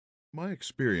My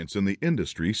experience in the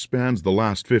industry spans the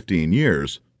last 15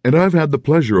 years, and I've had the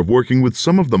pleasure of working with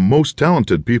some of the most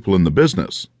talented people in the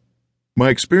business. My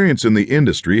experience in the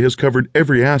industry has covered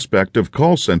every aspect of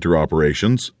call center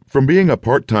operations, from being a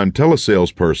part-time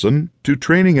telesalesperson to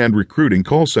training and recruiting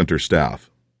call center staff.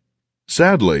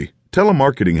 Sadly,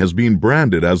 telemarketing has been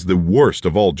branded as the worst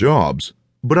of all jobs,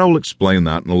 but I'll explain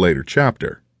that in a later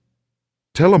chapter.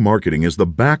 Telemarketing is the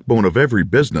backbone of every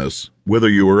business, whether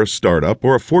you are a startup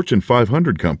or a Fortune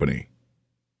 500 company.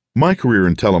 My career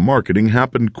in telemarketing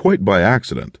happened quite by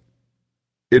accident.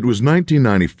 It was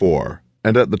 1994,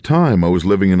 and at the time I was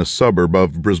living in a suburb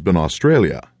of Brisbane,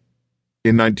 Australia.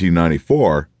 In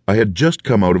 1994, I had just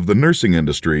come out of the nursing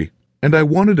industry, and I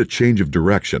wanted a change of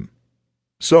direction.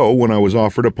 So when I was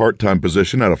offered a part-time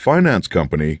position at a finance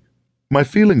company, my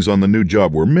feelings on the new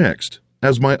job were mixed,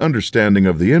 as my understanding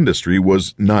of the industry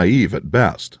was naive at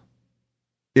best.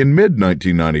 In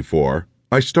mid-1994,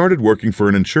 I started working for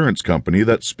an insurance company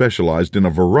that specialized in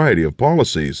a variety of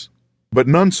policies, but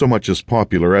none so much as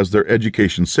popular as their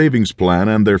education savings plan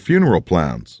and their funeral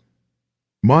plans.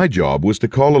 My job was to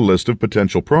call a list of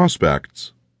potential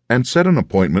prospects and set an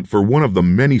appointment for one of the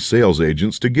many sales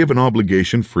agents to give an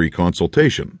obligation-free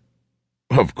consultation.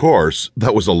 Of course,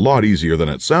 that was a lot easier than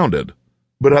it sounded,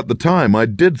 but at the time I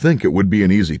did think it would be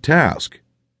an easy task.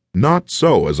 Not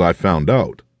so, as I found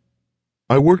out.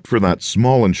 I worked for that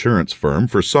small insurance firm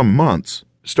for some months,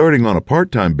 starting on a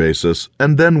part-time basis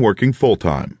and then working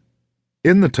full-time.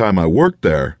 In the time I worked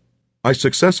there, I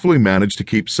successfully managed to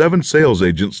keep 7 sales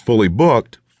agents fully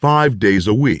booked 5 days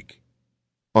a week.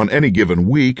 On any given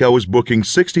week, I was booking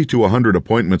 60 to 100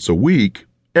 appointments a week,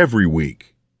 every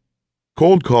week.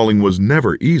 Cold calling was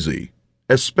never easy,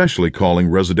 especially calling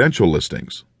residential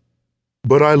listings.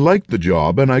 But I liked the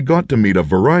job and I got to meet a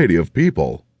variety of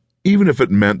people, even if it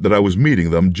meant that I was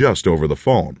meeting them just over the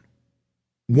phone.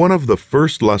 One of the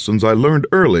first lessons I learned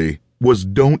early was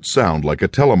don't sound like a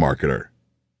telemarketer.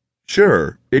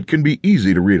 Sure, it can be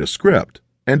easy to read a script,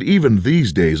 and even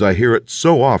these days I hear it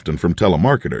so often from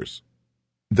telemarketers.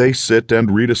 They sit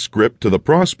and read a script to the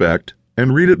prospect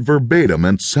and read it verbatim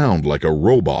and sound like a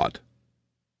robot.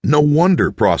 No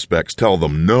wonder prospects tell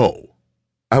them no.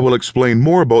 I will explain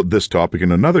more about this topic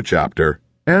in another chapter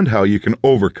and how you can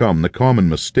overcome the common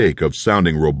mistake of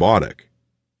sounding robotic.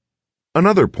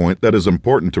 Another point that is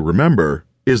important to remember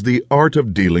is the art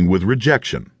of dealing with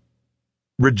rejection.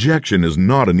 Rejection is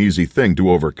not an easy thing to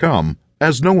overcome,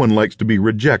 as no one likes to be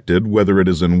rejected, whether it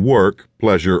is in work,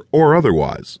 pleasure, or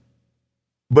otherwise.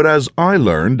 But as I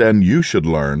learned, and you should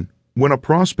learn, when a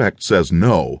prospect says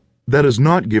no, that is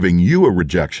not giving you a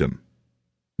rejection.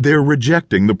 They're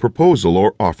rejecting the proposal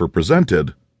or offer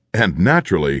presented, and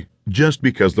naturally, just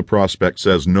because the prospect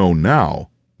says no now,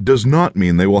 does not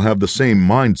mean they will have the same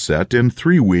mindset in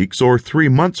 3 weeks or 3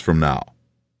 months from now.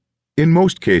 In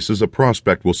most cases, a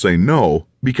prospect will say no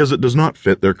because it does not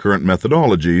fit their current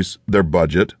methodologies, their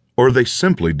budget, or they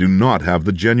simply do not have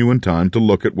the genuine time to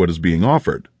look at what is being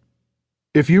offered.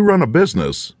 If you run a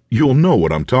business, you'll know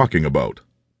what I'm talking about.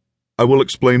 I will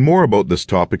explain more about this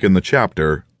topic in the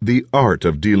chapter, The Art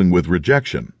of Dealing with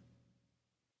Rejection.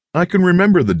 I can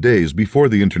remember the days before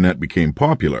the internet became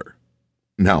popular.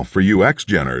 Now, for you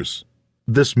ex-Genners,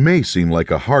 this may seem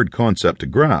like a hard concept to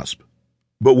grasp,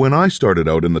 but when I started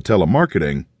out in the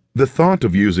telemarketing, the thought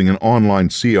of using an online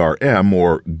CRM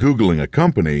or Googling a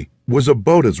company was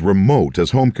about as remote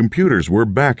as home computers were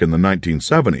back in the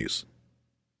 1970s.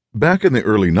 Back in the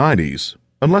early 90s,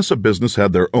 unless a business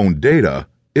had their own data,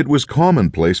 it was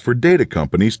commonplace for data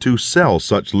companies to sell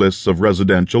such lists of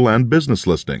residential and business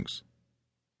listings.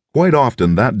 Quite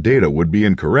often that data would be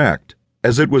incorrect,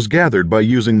 as it was gathered by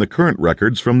using the current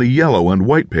records from the yellow and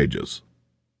white pages.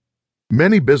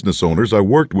 Many business owners I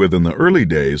worked with in the early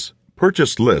days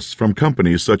purchased lists from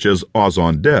companies such as Oz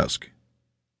on Disk.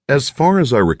 As far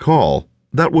as I recall,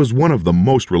 that was one of the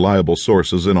most reliable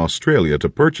sources in Australia to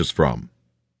purchase from.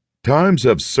 Times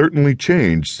have certainly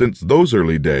changed since those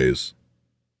early days.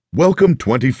 Welcome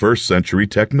 21st century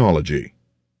technology.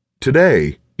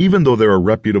 Today, even though there are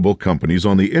reputable companies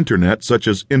on the internet such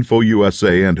as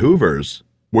InfoUSA and Hoover's,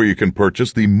 where you can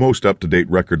purchase the most up-to-date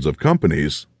records of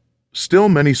companies, still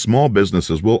many small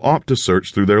businesses will opt to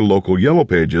search through their local yellow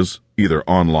pages, either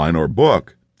online or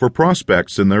book, for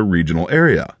prospects in their regional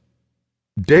area.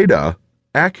 Data,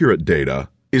 accurate data,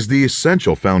 is the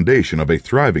essential foundation of a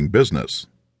thriving business.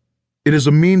 It is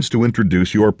a means to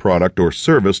introduce your product or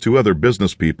service to other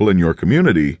business people in your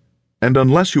community, and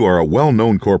unless you are a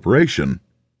well-known corporation,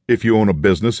 if you own a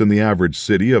business in the average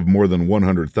city of more than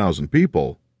 100,000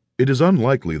 people, it is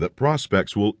unlikely that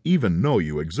prospects will even know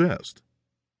you exist.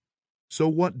 So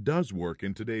what does work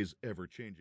in today's ever-changing